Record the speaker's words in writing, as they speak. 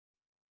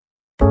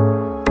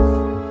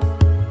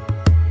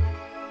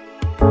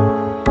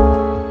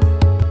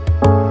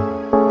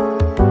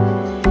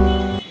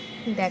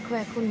দেখো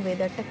এখন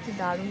ওয়েদারটা কি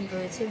দারুণ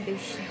রয়েছে,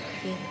 বেশ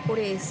মেঘ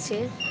করে এসছে।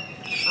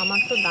 আমার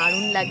তো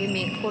দারুণ লাগে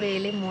মেঘ করে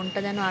এলে, মনটা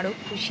যেন আরও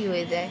খুশি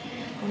হয়ে যায়,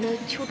 মনে হয়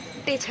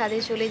ছুট্টে ছাদে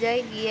চলে যায়,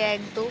 গিয়ে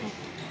একদম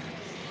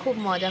খুব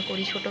মজা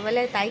করি।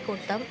 ছোটোবেলায় তাই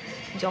করতাম,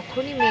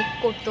 যখনই মেঘ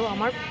করতো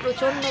আমার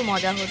প্রচণ্ড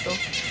মজা হতো,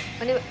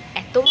 মানে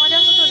এত মজা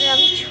হতো যে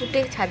আমি ছুটে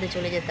ছাদে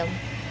চলে যেতাম।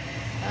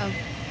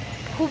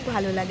 খুব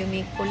ভালো লাগে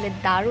মেঘ করলে,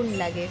 দারুণ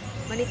লাগে,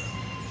 মানে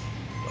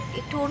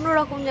একটু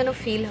অন্যরকম যেন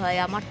ফিল হয়,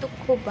 আমার তো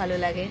খুব ভালো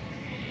লাগে।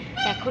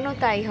 এখনও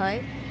তাই হয়,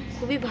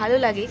 খুবই ভালো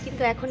লাগে,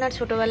 কিন্তু এখন আর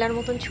ছোটোবেলার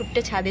মতন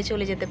ছুট্টে ছাদে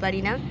চলে যেতে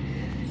পারি না,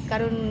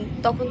 কারণ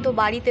তখন তো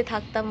বাড়িতে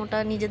থাকতাম, ওটা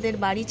নিজেদের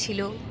বাড়ি ছিল,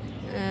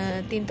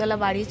 3তলা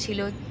বাড়ি ছিল,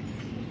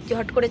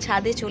 হট করে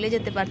ছাদে চলে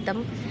যেতে পারতাম।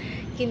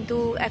 কিন্তু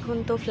এখন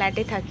তো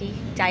ফ্ল্যাটে থাকি,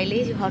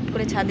 চাইলেই হট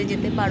করে ছাদে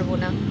যেতে পারবো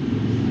না।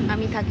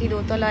 আমি থাকি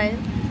দোতলায়,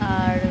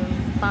 আর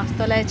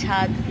 5তলায়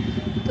ছাদ,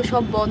 তো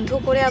সব বন্ধ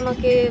করে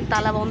আমাকে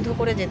তালা বন্ধ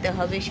করে যেতে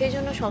হবে, সেই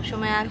জন্য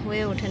সবসময় আর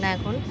হয়ে ওঠে না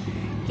এখন।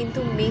 কিন্তু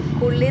মেঘ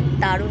করলে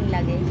দারুণ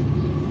লাগে।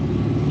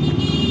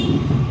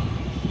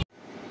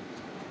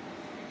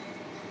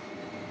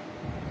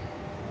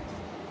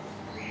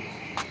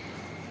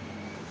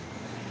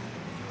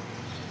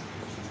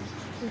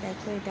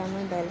 দেখো এটা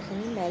আমার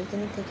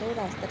ব্যালকনি থেকেও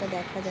রাস্তাটা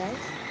দেখা যায়,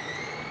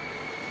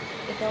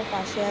 এটাও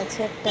পাশে আছে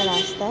একটা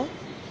রাস্তা,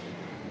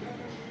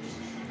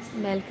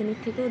 ব্যালকনির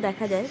থেকেও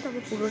দেখা যায়, তবে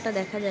পুরোটা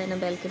দেখা যায় না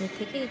ব্যালকনি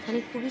থেকে। এখানে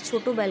খুবই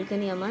ছোট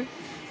ব্যালকনি আমার,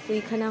 তো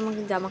এখানে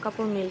আমাকে জামা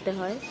কাপড় মেলতে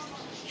হয়,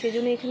 সেই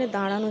জন্য এখানে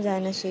দাঁড়ানো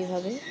যায় না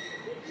সেইভাবে,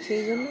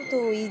 সেই জন্য তো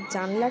ওই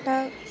জানলাটা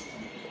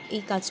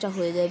এই কাজটা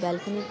হয়ে যায়,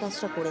 ব্যালকনির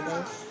কাজটা করে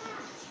দেয়,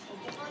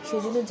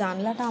 সেই জন্য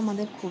জানলাটা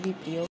আমাদের খুবই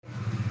প্রিয়।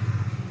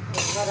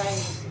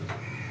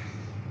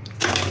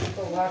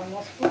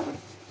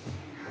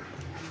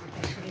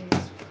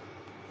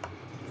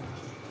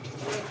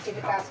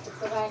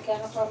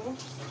 কেন করবো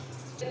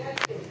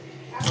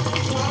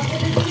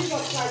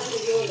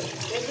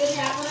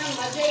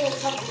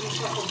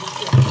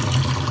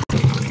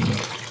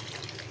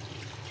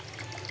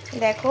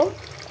দেখো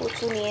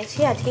কচু নিয়েছি,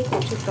 আজকে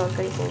কচুর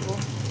তরকারি করব।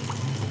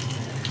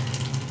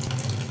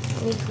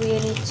 আমি ধুয়ে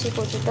নিচ্ছি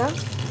কচুটা,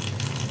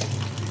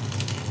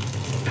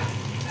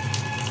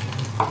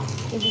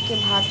 এদিকে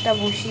ভাতটা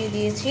বসিয়ে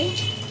দিয়েছি।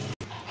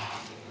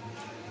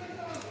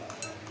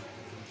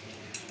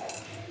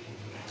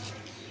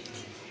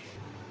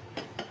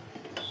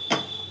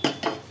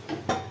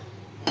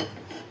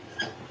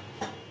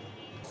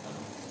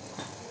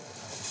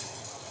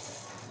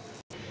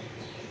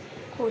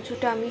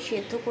 কচুটা আমি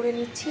সেদ্ধ করে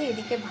নিচ্ছি,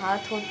 এদিকে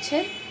ভাত হচ্ছে।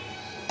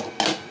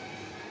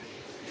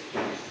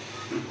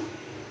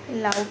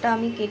 লাউটা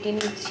আমি কেটে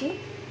নিচ্ছি,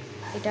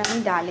 এটা আমি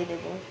ডালে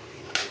দেব।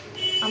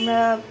 আমরা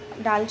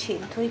ডাল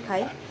সেদ্ধই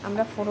খাই,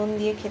 আমরা ফোড়ন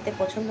দিয়ে খেতে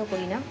পছন্দ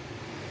করি না,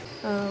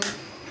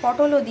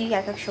 পটলও দিই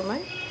এক এক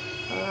সময়,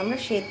 আমরা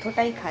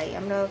সেদ্ধটাই খাই,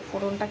 আমরা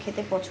ফোড়নটা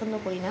খেতে পছন্দ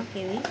করি না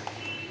কেউই।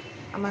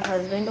 আমার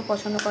হাজব্যান্ডও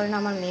পছন্দ করে না,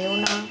 আমার মেয়েও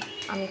না,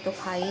 আমি তো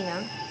খাই না।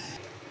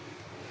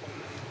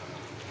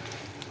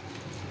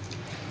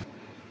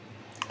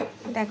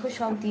 দেখো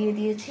সব দিয়ে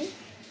দিয়েছি,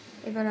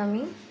 এবার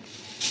আমি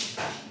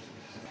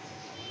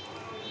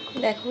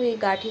দেখো এই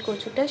গাঠি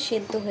কচুটা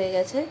সেদ্ধ হয়ে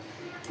গেছে,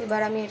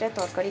 এবার আমি এটা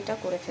তরকারিটা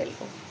করে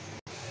ফেলবো।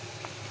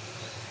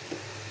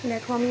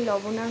 দেখো আমি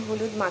লবণ আর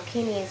হলুদ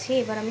মাখিয়ে নিয়েছি,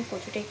 এবার আমি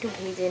কচুটা একটু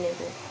ভেজে নেব।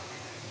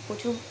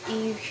 কচু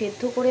এই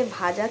সেদ্ধ করে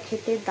ভাজা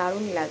খেতে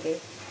দারুণ লাগে,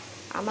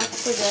 আমার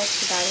তো জাস্ট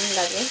দারুণ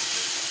লাগে,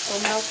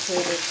 তোমরাও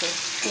খেয়ে দেখো,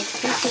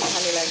 সত্যিই খুব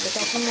ভালো লাগবে,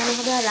 তখন মনে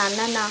হবে আর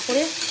রান্না না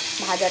করে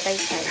ভাজাটাই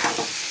খাই।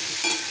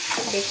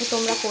 দেখো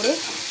তোমরা করে,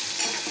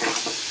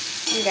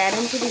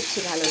 গ্যারান্টি দিচ্ছি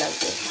ভালো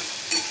লাগবে।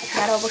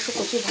 যারা অবশ্য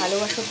কচু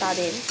ভালোবাসো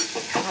তাদের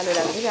ভালো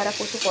লাগবে, যারা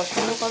কচু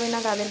পছন্দ করে না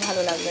তাদের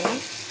ভালো লাগবে না।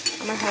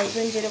 আমার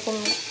হাজব্যান্ড যেরকম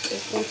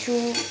কচু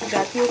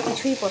জাতীয়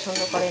কিছুই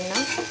পছন্দ করেন না।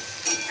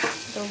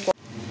 তো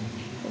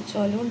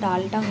চলো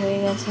ডালটা হয়ে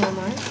গেছে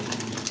আমার,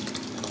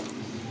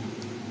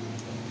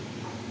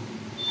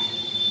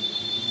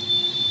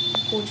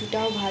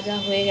 কচুটাও ভাজা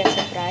হয়ে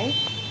গেছে প্রায়,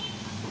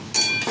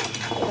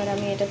 এবার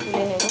আমি এটা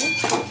তুলে নেব,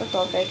 তো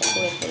তরকারিটা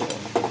করে ফেলবো।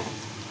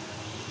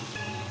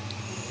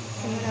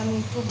 এবার আমি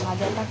একটু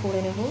ভাজাটা করে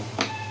নেব,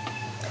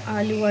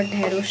 আলু আর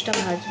ঢেঁড়সটা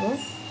ভাজবো।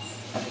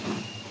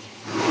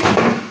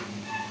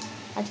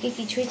 আজকে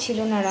কিছুই ছিল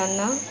না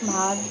রান্না,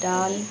 ভাত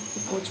ডাল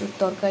কচুর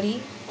তরকারি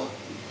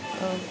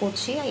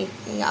করছি,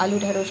 আলু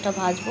ঢেঁড়সটা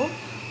ভাজবো,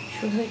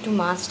 শুধু একটু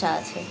মাছটা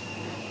আছে।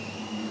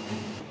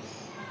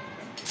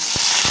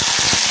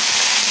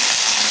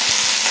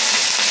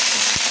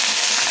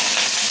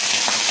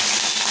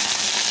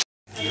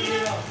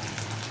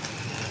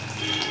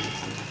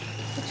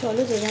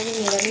 চলো যেভাবে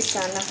নিরামিষ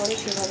রান্না করে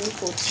সেভাবেই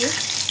করছি।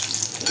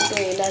 দুটো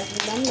এলাচ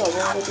দিলাম,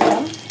 লবঙ্গ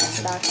দিলাম,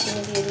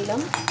 দারচিনি দিয়ে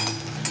দিলাম,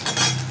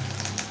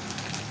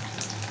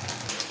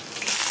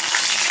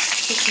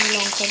 শুকনো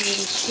লঙ্কা দিয়ে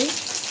দিচ্ছি,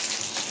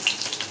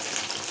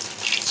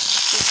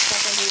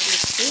 তেজপাতা দিয়ে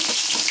দিচ্ছি,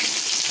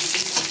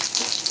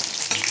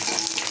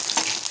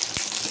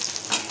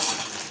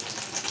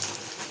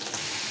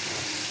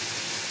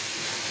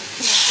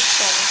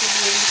 টমেটো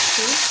দিয়ে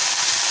দিচ্ছি,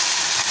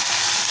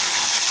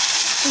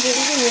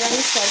 যেদিকে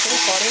নিরামিষ তরকারি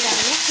করে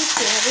রান্না ঠিক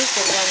সেভাবেই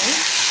করবো, আমি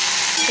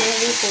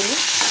সেভাবেই করি,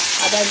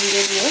 আদা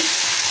জিরে দিয়ে।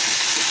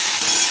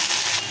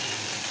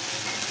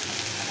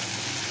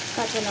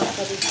 কাঁচা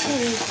লঙ্কা দিচ্ছি,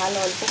 আমি ঝাল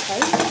অল্প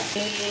খাই।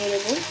 দিয়ে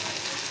দেবো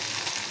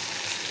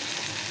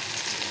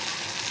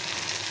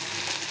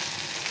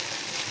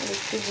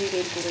একটু জিরে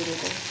গুঁড়ো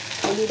দেবো,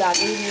 হলুদ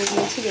আগেই দিয়ে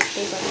দিয়েছি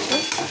দেখতেই পাচ্ছ।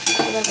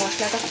 এবার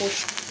মশলাটা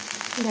কষি।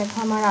 দেখো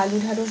আমার আলু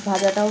ঢ্যাঁড়স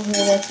ভাজাটাও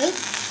হয়ে গেছে,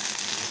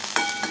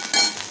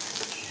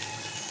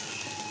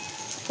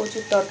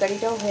 কচুর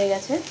তরকারিটাও হয়ে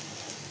গেছে।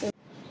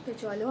 তো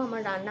চলো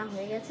আমার রান্না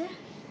হয়ে গেছে,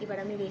 এবার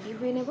আমি রেডি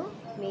হয়ে নেব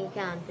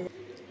মেয়েকে আনতে।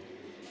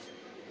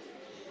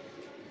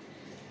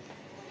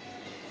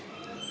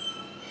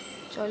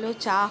 চলো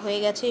চা হয়ে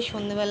গেছে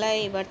সন্ধ্যেবেলায়,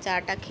 এবার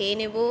চাটা খেয়ে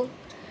নেব।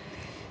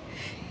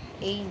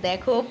 এই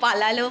দেখো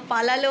পালালো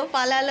পালালো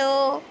পালালো,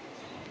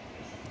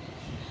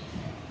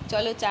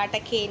 চলো চাটা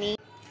খেয়ে নিই।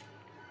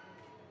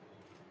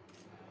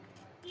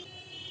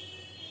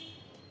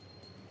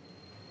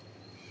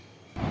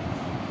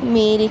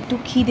 মেয়ের একটু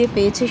খিদে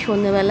পেয়েছে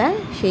সন্ধ্যেবেলায়,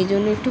 সেই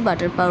জন্য একটু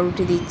বাটার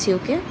পাউরুটি দিচ্ছি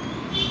ওকে।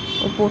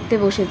 ও পড়তে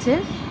বসেছে,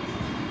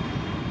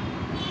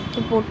 তো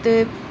পড়তে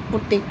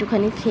পড়তে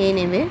একটুখানি খেয়ে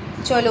নেবে।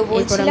 চলো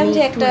বলছিলাম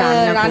যে একটা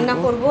রান্না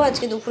করব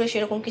আজকে। দুপুরে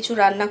সেরকম কিছু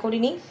রান্না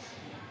করিনি,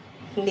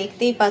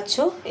 দেখতেই পাচ্ছ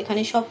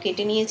এখানে সব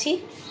কেটে নিয়েছি।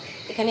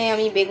 এখানে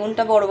আমি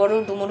বেগুনটা বড় বড়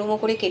ডুমো ডুমো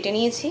করে কেটে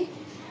নিয়েছি।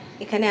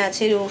 এখানে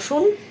আছে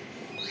রসুন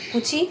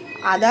কুচি,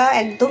 আদা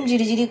একদম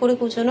জিরিজিরি করে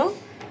কুচোনো,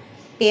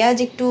 পেঁয়াজ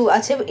একটু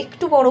আছে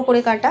একটু বড়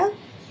করে কাটা,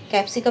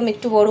 ক্যাপসিকাম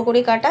একটু বড়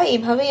করে কাটা।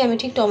 এইভাবেই আমি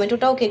ঠিক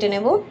টমেটোটাও কেটে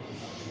নেব।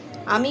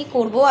 আমি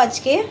করব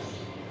আজকে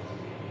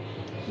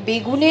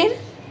বেগুনের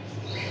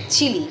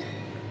চিলি,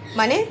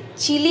 মানে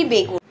চিলি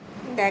বেগুন।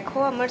 দেখো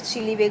আমার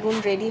চিলি বেগুন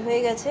রেডি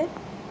হয়ে গেছে,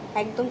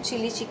 একদম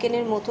চিলি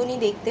চিকেনের মতনই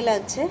দেখতে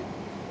লাগছে।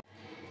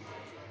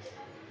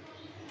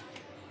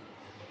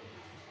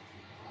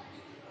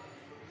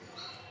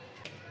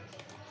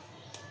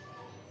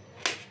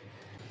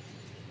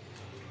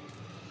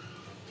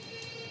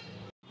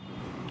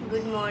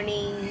 Good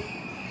morning.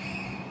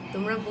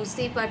 তোমরা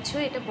বুঝতেই পারছো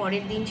এটা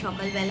পরের দিন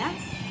সকালবেলা।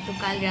 তো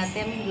কাল রাতে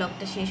আমি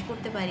ব্লগটা শেষ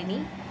করতে পারিনি,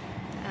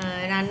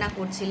 রান্না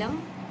করছিলাম,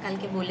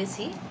 কালকে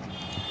বলেছি।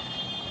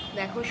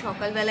 দেখো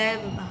সকালবেলায়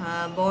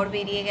বর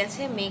বেরিয়ে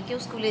গেছে, মেয়েকেও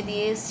স্কুলে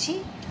দিয়ে এসেছি।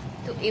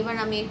 তো এবার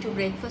আমি একটু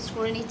ব্রেকফাস্ট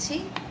করে নিচ্ছি।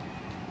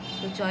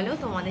 তো চলো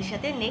তোমাদের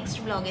সাথে নেক্সট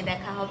ব্লগে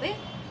দেখা হবে।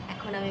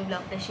 এখন আমি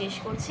ব্লগটা শেষ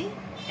করছি।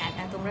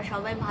 টাটা, তোমরা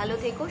সবাই ভালো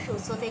থেকো,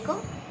 সুস্থ থেকো,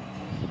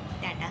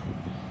 টাটা।